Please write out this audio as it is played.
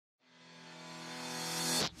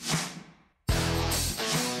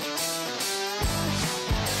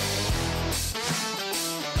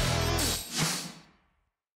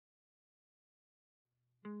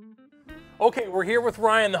Okay, we're here with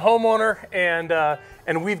Ryan, the homeowner,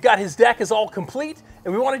 and we've got his deck is all complete,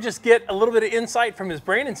 and we want to just get a little bit of insight from his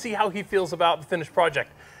brain and see how he feels about the finished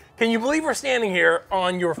project. Can you believe we're standing here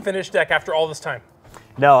on your finished deck after all this time?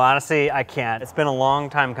 No, honestly, I can't. It's been a long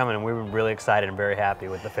time coming, and we were really excited and very happy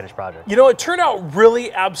with the finished project. You know, it turned out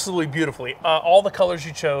really absolutely beautifully. All the colors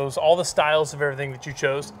you chose, all the styles of everything that you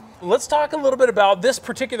chose. Let's talk a little bit about this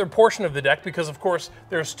particular portion of the deck, because of course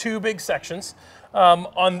there's two big sections.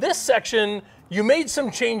 On this section, you made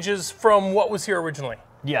some changes from what was here originally.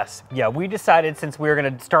 Yes, yeah, we decided since we were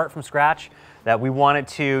gonna start from scratch that we wanted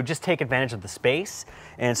to just take advantage of the space.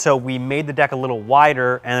 And so we made the deck a little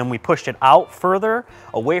wider, and then we pushed it out further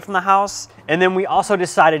away from the house. And then we also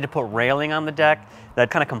decided to put railing on the deck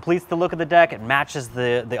that kind of completes the look of the deck. It matches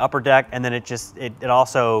the upper deck, and then it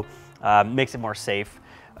also makes it more safe.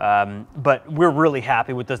 But we're really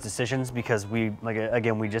happy with those decisions because we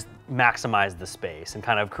just maximized the space and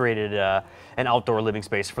kind of created an outdoor living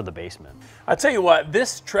space for the basement. I'll tell you what,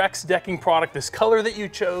 this Trex decking product, this color that you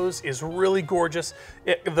chose is really gorgeous.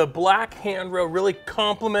 The black handrail really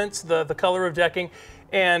complements the color of decking,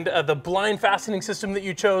 and the blind fastening system that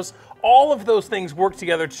you chose, all of those things work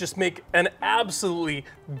together to just make an absolutely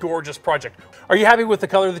gorgeous project. Are you happy with the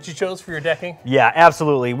color that you chose for your decking? Yeah,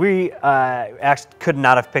 absolutely. We actually could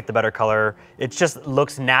not have picked a better color. It just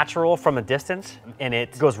looks natural from a distance, and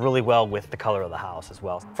it goes really well with the color of the house as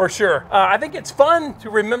well. For sure. I think it's fun to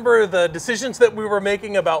remember the decisions that we were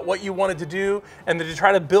making about what you wanted to do and to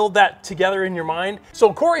try to build that together in your mind.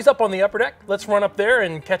 So Corey's up on the upper deck. Let's run up there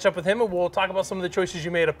and catch up with him, and we'll talk about some of the choices you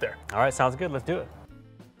made up there. All right, sounds good. Let's do it.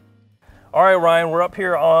 All right, Ryan, we're up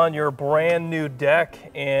here on your brand new deck,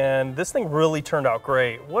 and this thing really turned out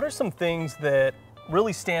great. What are some things that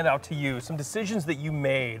really stand out to you, some decisions that you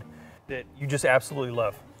made that you just absolutely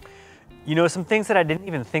love? You know, some things that I didn't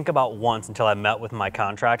even think about once until I met with my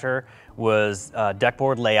contractor was deck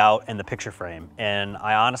board layout and the picture frame. And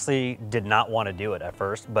I honestly did not want to do it at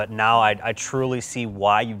first, but now I truly see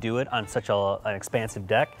why you do it on such an expansive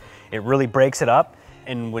deck. It really breaks it up,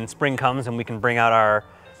 and when spring comes and we can bring out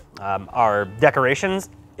our decorations,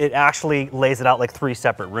 it actually lays it out like 3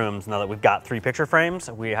 separate rooms. Now that we've got 3 picture frames,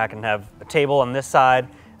 I can have a table on this side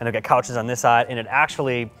and I've got couches on this side, and it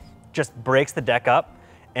actually just breaks the deck up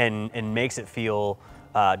and makes it feel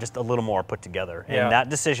just a little more put together. Yeah. And that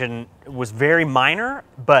decision was very minor,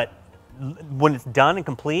 but when it's done and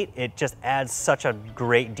complete, it just adds such a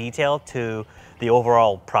great detail to the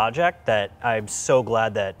overall project that I'm so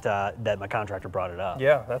glad that that my contractor brought it up.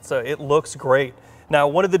 Yeah, it looks great. Now,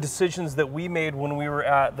 one of the decisions that we made when we were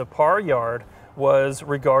at the par yard was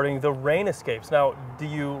regarding the rain escapes. Now, do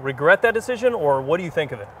you regret that decision, or what do you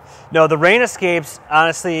think of it? No, the rain escapes,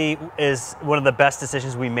 honestly, is one of the best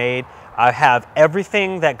decisions we made. I have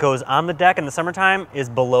everything that goes on the deck in the summertime is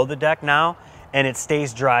below the deck now, and it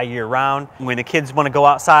stays dry year round. When the kids want to go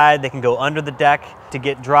outside, they can go under the deck to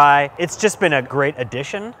get dry. It's just been a great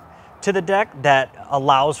addition to the deck that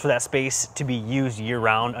allows for that space to be used year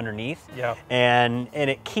round underneath. Yeah. And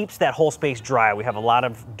it keeps that whole space dry. We have a lot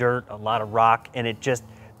of dirt, a lot of rock, and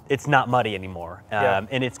it's not muddy anymore. Yeah.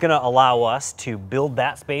 And it's gonna allow us to build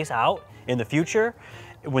that space out in the future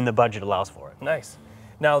when the budget allows for it. Nice.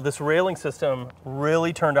 Now, this railing system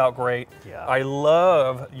really turned out great. Yeah. I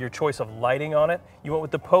love your choice of lighting on it. You went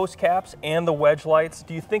with the post caps and the wedge lights.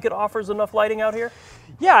 Do you think it offers enough lighting out here?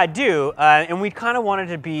 Yeah, I do. And we kind of wanted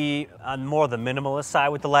to be on more of the minimalist side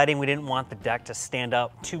with the lighting. We didn't want the deck to stand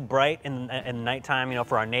up too bright in the nighttime, you know,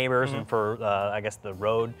 for our neighbors and for, I guess, the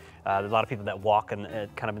road. There's a lot of people that walk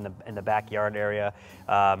kind of in the backyard area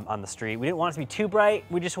on the street. We didn't want it to be too bright.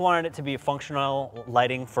 We just wanted it to be functional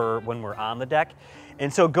lighting for when we're on the deck.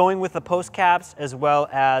 And so going with the post caps as well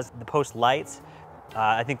as the post lights,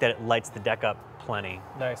 I think that it lights the deck up plenty.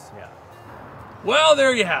 Nice. Yeah. Well,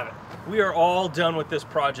 there you have it. We are all done with this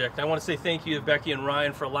project. I want to say thank you to Becky and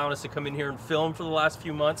Ryan for allowing us to come in here and film for the last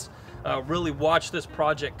few months. Really watch this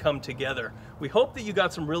project come together. We hope that you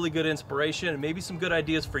got some really good inspiration and maybe some good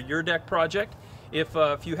ideas for your deck project. If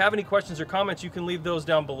you have any questions or comments, you can leave those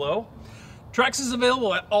down below. Trex is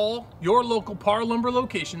available at all your local Par Lumber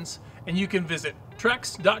locations, and you can visit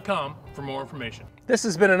trex.com for more information. This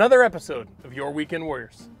has been another episode of Your Weekend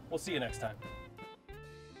Warriors. We'll see you next time.